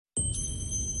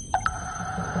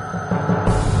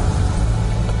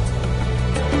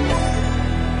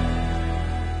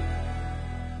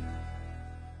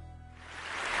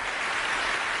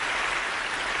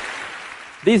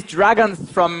These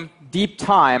dragons from deep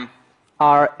time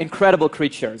are incredible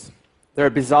creatures. They're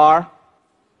bizarre,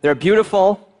 they're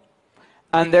beautiful,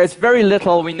 and there's very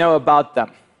little we know about them.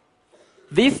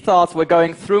 These thoughts were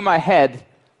going through my head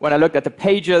when I looked at the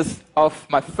pages of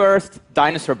my first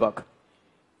dinosaur book.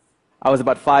 I was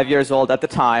about 5 years old at the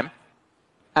time,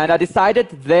 and I decided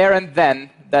there and then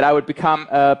that I would become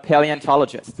a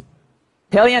paleontologist.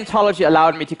 Paleontology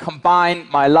allowed me to combine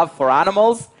my love for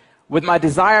animals with my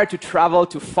desire to travel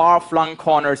to far-flung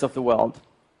corners of the world.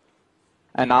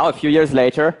 And now, a few years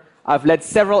later, I've led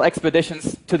several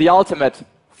expeditions to the ultimate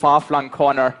far-flung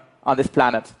corner on this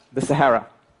planet, the Sahara.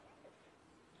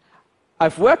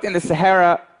 I've worked in the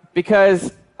Sahara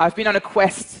because I've been on a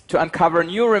quest to uncover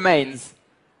new remains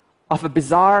of a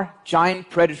bizarre giant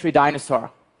predatory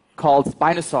dinosaur called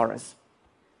Spinosaurus.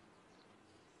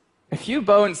 A few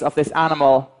bones of this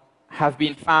animal have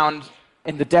been found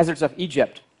in the deserts of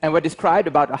Egypt and were described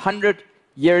about 100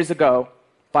 years ago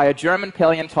by a German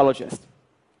paleontologist.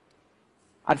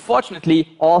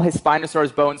 Unfortunately, all his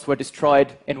Spinosaurus bones were destroyed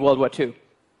in World War II.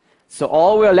 So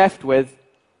all we're left with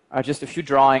are just a few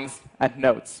drawings and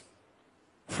notes.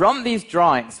 From these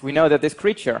drawings, we know that this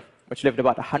creature, which lived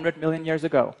about 100 million years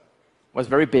ago, was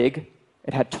very big.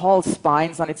 It had tall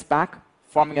spines on its back,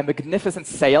 forming a magnificent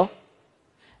sail,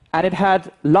 and it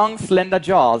had long, slender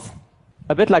jaws,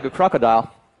 a bit like a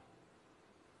crocodile,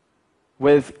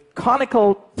 with conical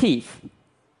teeth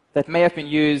that may have been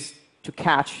used to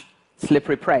catch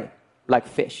slippery prey, like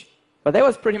fish. But that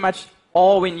was pretty much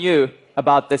all we knew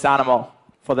about this animal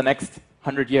for the next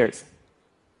 100 years.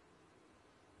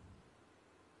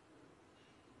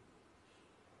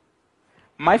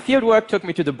 My fieldwork took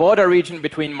me to the border region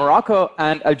between Morocco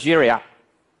and Algeria,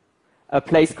 a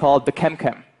place called the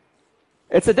Kemkem.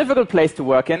 It's a difficult place to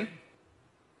work in.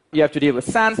 You have to deal with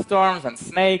sandstorms and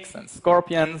snakes and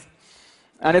scorpions,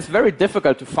 and it's very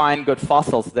difficult to find good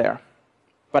fossils there.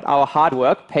 But our hard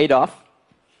work paid off.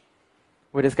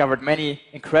 We discovered many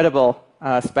incredible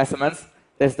specimens.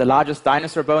 There's the largest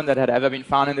dinosaur bone that had ever been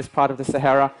found in this part of the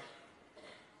Sahara.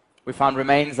 We found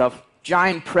remains of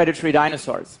giant predatory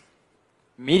dinosaurs,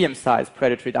 medium-sized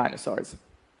predatory dinosaurs,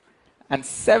 and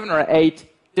 7 or 8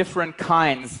 different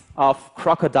kinds of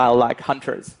crocodile-like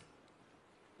hunters.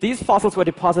 These fossils were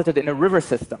deposited in a river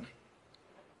system.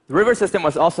 The river system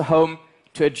was also home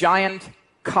to a giant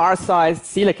car-sized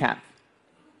coelacanth,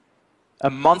 a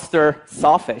monster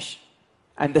sawfish,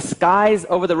 and the skies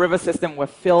over the river system were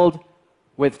filled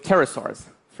with pterosaurs,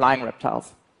 flying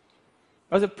reptiles.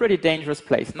 It was a pretty dangerous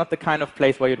place, not the kind of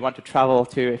place where you'd want to travel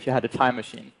to if you had a time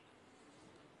machine.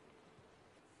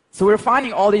 So we're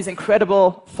finding all these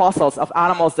incredible fossils of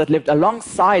animals that lived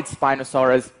alongside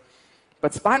Spinosaurus,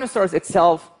 but Spinosaurus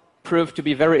itself proved to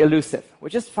be very elusive. We're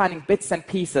just finding bits and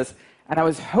pieces, and I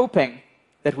was hoping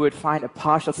that we would find a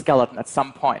partial skeleton at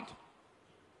some point.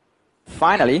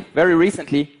 Finally, very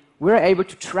recently, we were able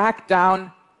to track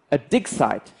down a dig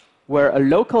site where a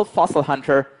local fossil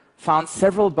hunter found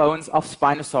several bones of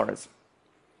Spinosaurus.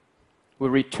 We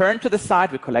returned to the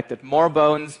site, we collected more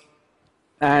bones,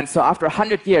 and so after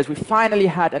 100 years, we finally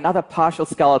had another partial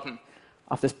skeleton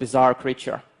of this bizarre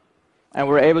creature. And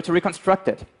we were able to reconstruct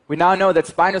it. We now know that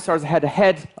Spinosaurus had a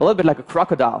head a little bit like a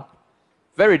crocodile,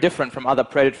 very different from other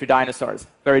predatory dinosaurs,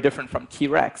 very different from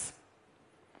T-Rex.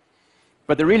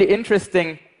 But the really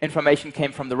interesting information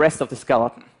came from the rest of the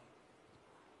skeleton.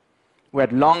 We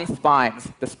had long spines,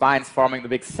 the spines forming the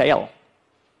big sail.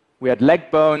 We had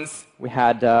leg bones, we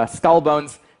had skull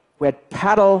bones, we had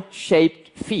paddle-shaped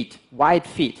feet, wide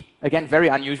feet. Again, very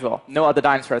unusual. No other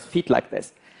dinosaur has feet like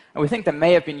this. And we think they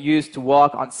may have been used to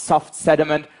walk on soft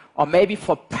sediment or maybe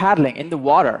for paddling in the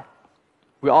water.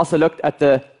 We also looked at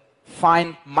the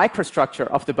fine microstructure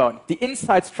of the bone, the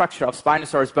inside structure of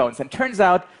Spinosaurus bones, and turns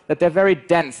out that they're very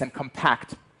dense and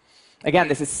compact. Again,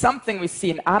 this is something we see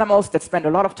in animals that spend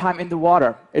a lot of time in the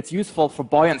water. It's useful for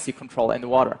buoyancy control in the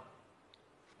water.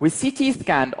 We CT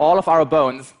scanned all of our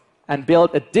bones and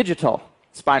built a digital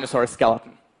Spinosaurus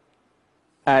skeleton.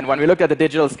 And when we looked at the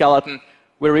digital skeleton,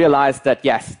 we realized that,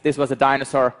 yes, this was a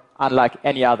dinosaur unlike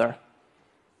any other.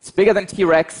 It's bigger than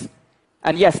T-Rex,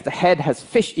 and yes, the head has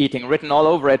fish eating written all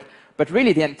over it, but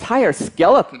really the entire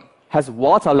skeleton has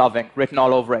water loving written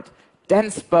all over it.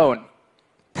 Dense bone,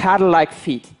 paddle-like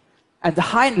feet, and the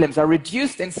hind limbs are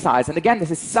reduced in size. And again,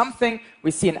 this is something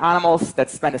we see in animals that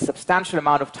spend a substantial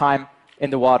amount of time in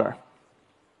the water.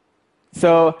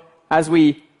 So as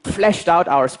we fleshed out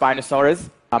our Spinosaurus,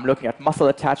 looking at muscle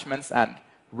attachments and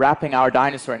wrapping our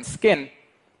dinosaur in skin,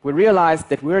 we realized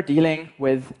that we're dealing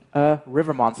with a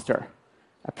river monster,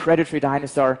 a predatory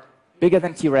dinosaur bigger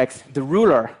than T-Rex, the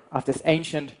ruler of this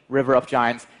ancient river of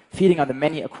giants, feeding on the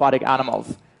many aquatic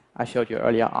animals I showed you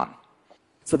earlier on.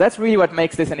 So that's really what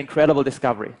makes this an incredible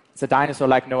discovery. It's a dinosaur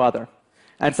like no other.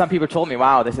 And some people told me,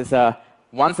 wow, this is a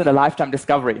once-in-a-lifetime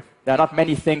discovery. There are not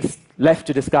many things left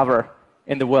to discover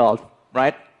in the world,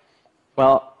 right?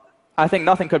 Well, I think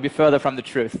nothing could be further from the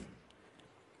truth.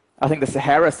 I think the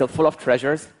Sahara is still full of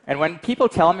treasures. And when people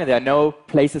tell me there are no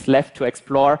places left to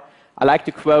explore, I like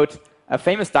to quote a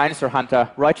famous dinosaur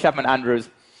hunter, Roy Chapman Andrews.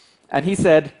 And he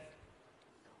said,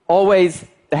 always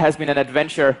there has been an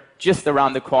adventure just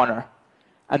around the corner.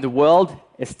 And the world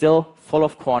is still full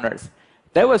of corners.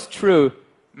 That was true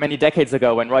many decades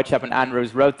ago when Roy Chapman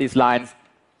Andrews wrote these lines,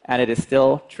 and it is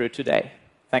still true today.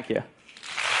 Thank you.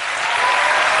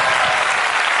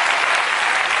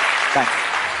 Thanks.